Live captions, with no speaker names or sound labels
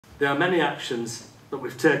There are many actions that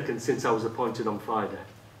we've taken since I was appointed on Friday.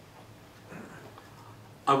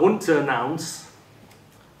 I want to announce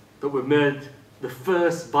that we've made the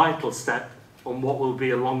first vital step on what will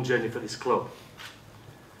be a long journey for this club.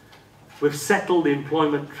 We've settled the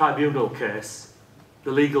employment tribunal case,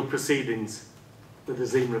 the legal proceedings with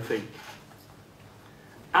Azeem Rafiq.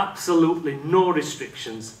 Absolutely no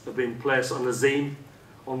restrictions have been placed on Azeem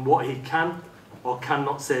on what he can or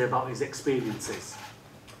cannot say about his experiences.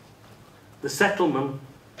 The settlement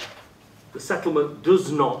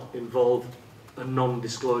does not involve a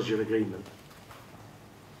non-disclosure agreement.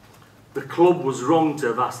 The club was wrong to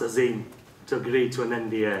have asked Azeem to agree to an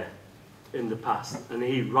NDA in the past, and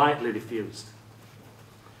he rightly refused.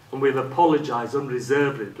 And we've apologised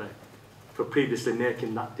unreservedly for previously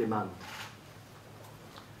making that demand.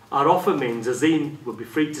 Our offer means Azeem will be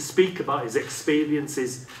free to speak about his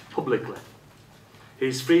experiences publicly.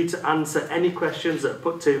 He's free to answer any questions that are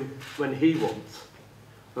put to him when he wants,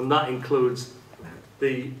 and that includes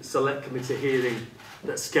the Select Committee hearing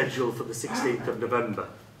that's scheduled for the 16th of November.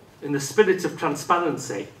 In the spirit of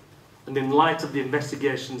transparency, and in light of the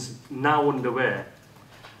investigations now underway,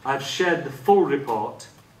 I've shared the full report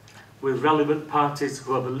with relevant parties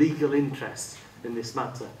who have a legal interest in this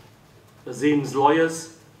matter. Azeem's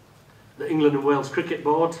lawyers, the England and Wales Cricket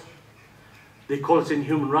Board, the Equality and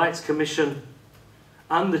Human Rights Commission,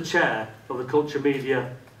 and the chair of the Culture,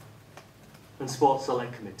 Media and Sports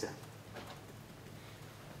Select Committee.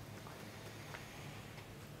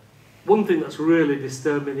 One thing that's really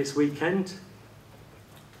disturbed me this weekend,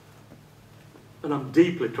 and I'm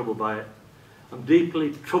deeply troubled by it, I'm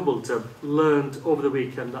deeply troubled to have learned over the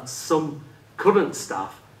weekend that some current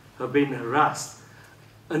staff have been harassed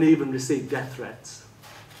and even received death threats.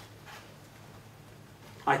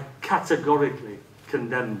 I categorically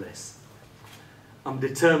condemn this. I'm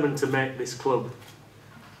determined to make this club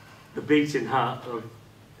the beating heart of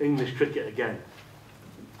English cricket again.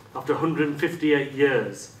 After 158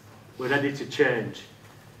 years, we're ready to change.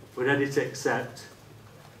 We're ready to accept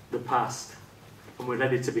the past, and we're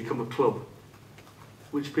ready to become a club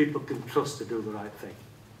which people can trust to do the right thing.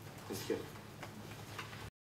 Thank you.